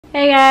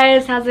Hey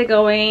guys, how's it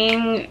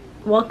going?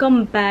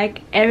 Welcome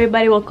back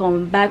everybody,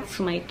 welcome back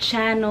to my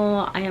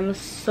channel. I am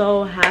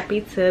so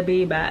happy to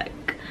be back.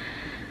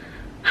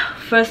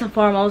 First and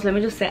foremost, let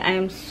me just say I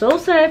am so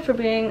sorry for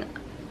being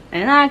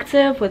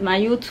inactive with my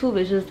YouTube.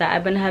 It's just that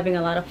I've been having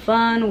a lot of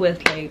fun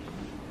with like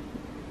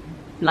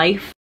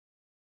life.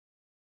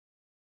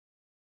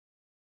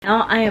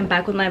 Now I am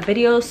back with my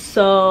videos.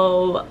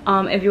 So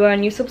if you are a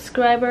new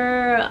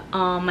subscriber,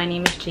 my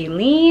name is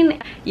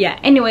SHEIN. Yeah,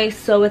 anyway,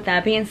 so with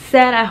that being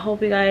said, I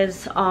hope you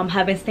guys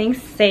have been staying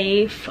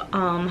safe,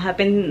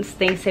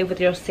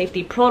 with your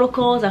safety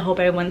protocols. I hope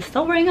everyone's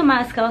still wearing a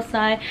mask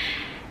outside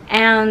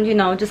and, you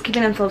know, just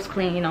keeping themselves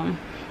clean, you know.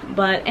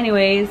 But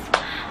anyways,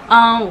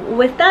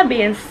 with that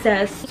being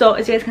said, so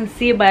as you guys can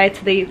see by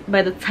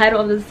the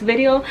title of this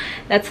video,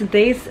 that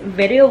today's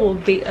video will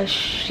be a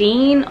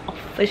SHEIN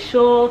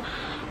official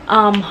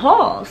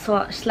haul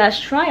slash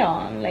try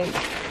on. Like,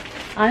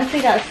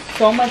 honestly, got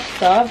so much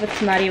stuff,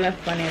 it's not even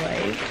funny.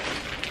 Like,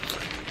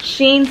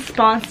 SHEIN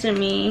sponsored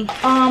me.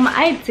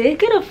 I did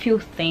get a few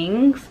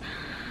things.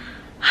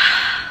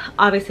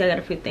 Obviously I got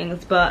a few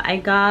things, but I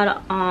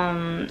got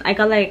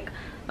like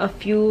a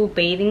few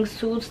bathing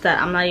suits that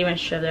I'm not even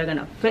sure they're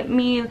gonna fit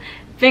me.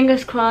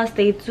 Fingers crossed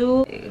they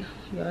do.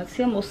 Yo, I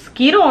see a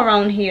mosquito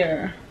around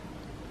here.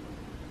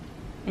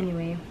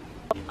 Anyway,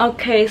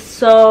 okay,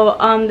 so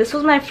this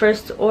was my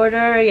first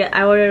order. Yeah,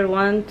 I ordered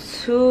 1,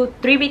 2,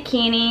 3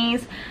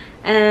 bikinis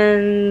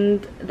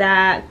and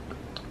that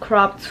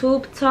crop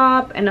tube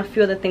top and a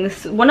few other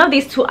things. One of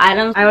these 2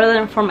 items I ordered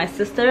them for my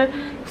sister,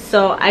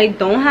 so I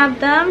don't have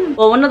them.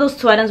 Well, one of those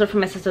 2 items were for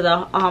my sister, the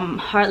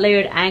heart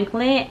layered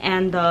anklet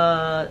and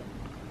the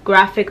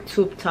graphic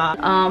tube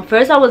top.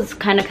 First I was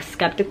kind of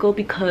skeptical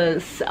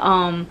because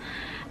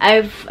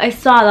I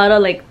saw a lot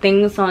of like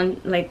things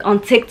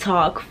on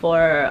TikTok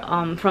for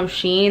from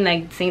SHEIN,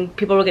 like saying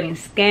people were getting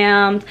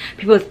scammed,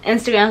 people's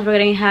Instagrams were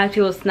getting hacked,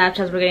 people's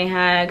Snapchats were getting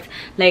hacked,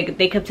 like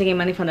they kept taking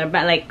money from their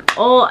bank, like,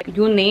 oh,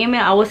 you name it.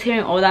 I was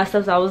hearing all that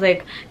stuff, so I was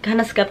like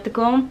kind of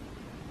skeptical.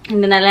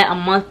 And then I let a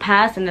month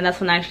pass, and then that's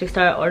when I actually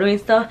started ordering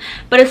stuff.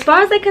 But as far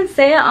as I can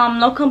say,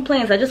 no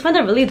complaints. I just find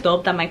it really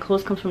dope that my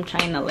clothes come from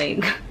China.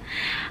 Like,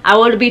 I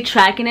would be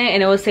tracking it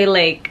and it would say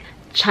like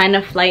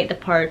China flight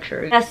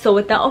departure. Yeah, so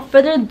without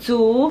further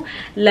ado,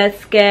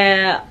 let's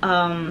get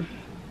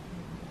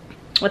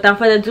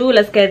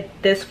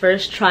this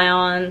first try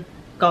on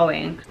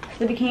going.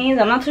 The bikinis,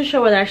 I'm not too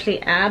sure where they're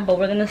actually at, but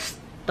we're gonna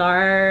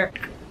start.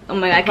 Oh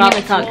my god, I can't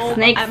even talk.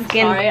 Snake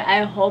skin. I'm sorry.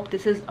 I hope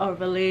this is a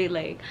really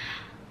like,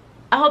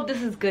 I hope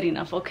this is good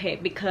enough, okay,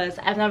 because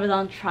I've never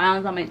done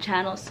try-ons on my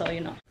channel, so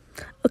you know.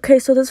 Okay,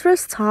 so this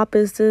first top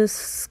is this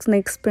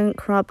snakeskin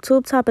crop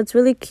tube top. It's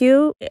really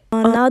cute.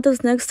 Now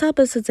this next top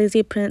is a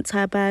daisy print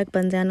tie back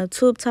bandana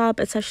tube top.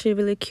 It's actually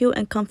really cute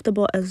and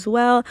comfortable as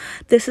well.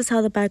 This is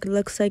how the bag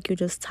looks like. You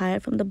just tie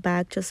it from the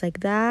back just like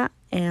that.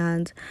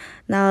 And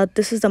now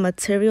this is the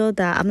material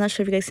that I'm not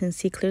sure if you guys can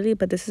see clearly,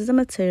 but this is the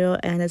material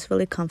and it's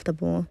really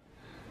comfortable.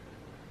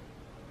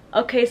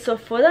 Okay, so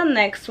for the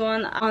next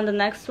one,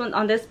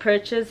 on this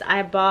purchase,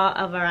 I bought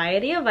a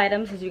variety of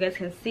items. As you guys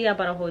can see, I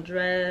bought a whole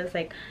dress,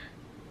 like,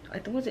 I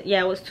think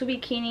it was 2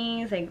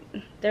 bikinis. Like,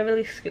 they're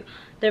really cute.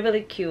 They're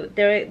really cute.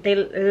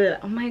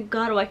 Oh my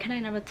god, why can I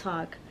never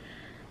talk?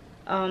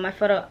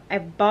 I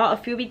bought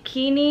a few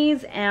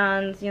bikinis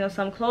and, you know,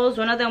 some clothes.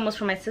 One of them was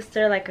for my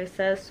sister, like I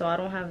said, so I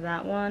don't have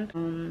that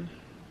one.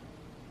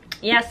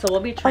 Yeah, so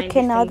we'll be trying.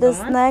 Okay, now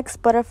this next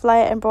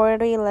butterfly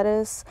embroidery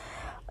lettuce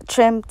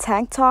trim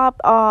tank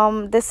top.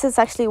 This is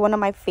actually one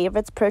of my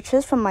favorites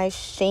purchased from my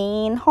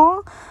SHEIN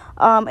haul.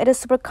 It is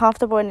super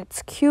comfortable and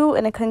it's cute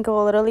and it can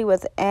go literally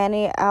with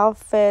any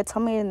outfit.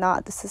 Tell me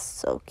not, this is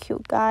so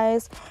cute,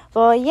 guys.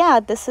 Well,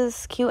 yeah, this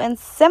is cute and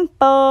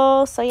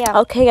simple. So yeah,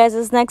 okay guys,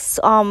 this next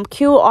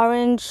cute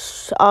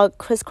orange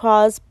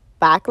crisscross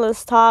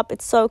backless top.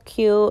 It's so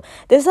cute.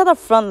 This is how the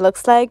front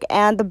looks like,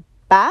 and the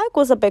back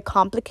was a bit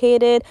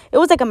complicated. It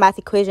was like a math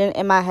equation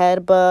in my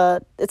head,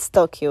 but it's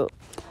still cute.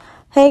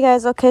 Hey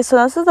guys, okay,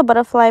 so this is the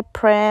butterfly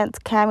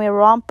print cami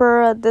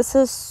romper. This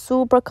is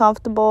super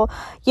comfortable.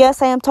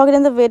 Yes, I am talking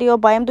in the video,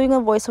 but I am doing a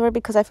voiceover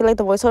because I feel like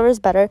the voiceover is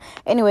better.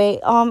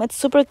 Anyway, it's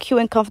super cute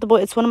and comfortable.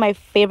 It's one of my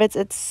favorites.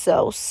 It's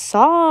so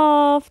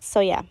soft. So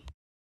yeah.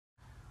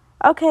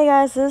 Okay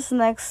guys, this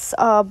next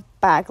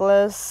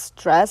backless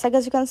dress, I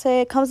guess you can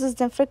say, it comes in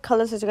different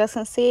colors as you guys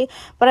can see,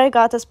 but I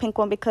got this pink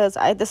one because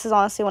this is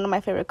honestly one of my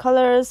favorite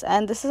colors,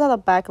 and this is how the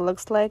back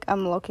looks like.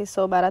 I'm low-key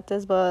so bad at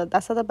this, but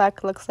that's how the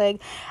back looks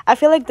like. I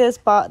feel like this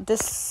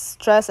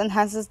dress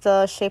enhances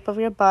the shape of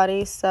your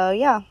body, so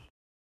yeah.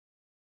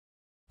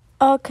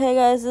 Okay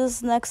guys,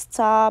 this next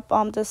top,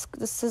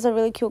 this is a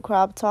really cute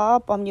crop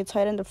top. You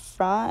tie it in the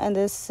front, and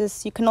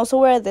you can also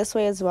wear it this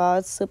way as well.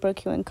 It's super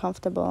cute and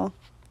comfortable.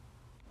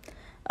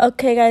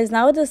 Okay guys,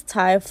 now with this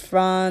tie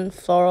front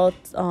floral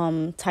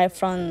tie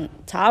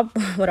front top,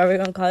 whatever you're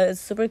gonna call it, it's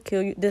super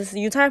cute.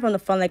 You tie it from the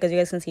front, like as you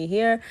guys can see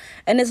here,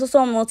 and it's also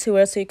a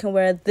multi-wear, so you can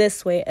wear it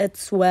this way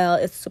as well.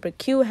 It's super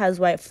cute, has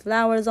white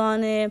flowers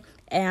on it,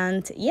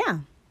 and yeah.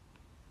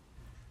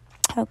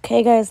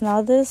 Okay guys,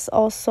 now this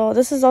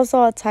is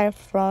also a tight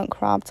front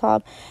crop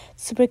top,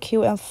 super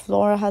cute, and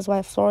floral, has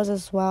white florals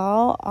as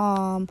well.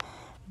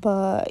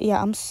 But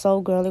yeah, I'm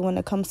so girly when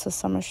it comes to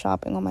summer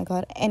shopping. Oh my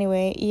god.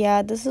 Anyway,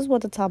 yeah, this is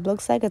what the top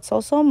looks like. It's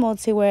also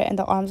multi-wear and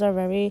the arms are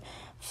very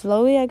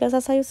flowy, I guess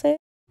that's how you say it.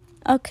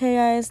 Okay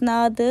guys,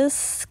 now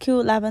this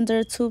cute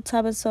lavender tube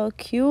top is so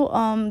cute.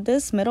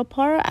 This middle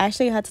part I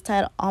actually had to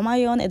tie it on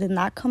my own. It did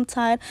not come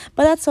tied,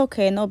 but that's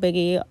okay, no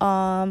biggie.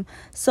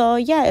 So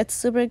yeah, it's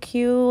super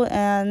cute,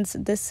 and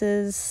this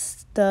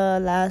is the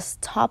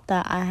last top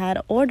that I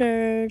had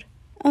ordered.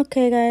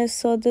 Okay guys,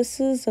 so this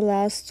is the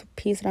last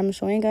piece that I'm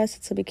showing you guys.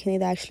 It's a bikini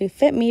that actually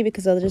fit me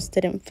because others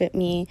didn't fit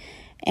me,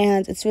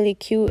 and it's really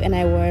cute and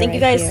I wear it. Thank you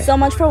guys so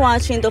much for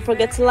watching. Don't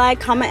forget to like,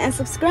 comment, and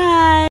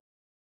subscribe.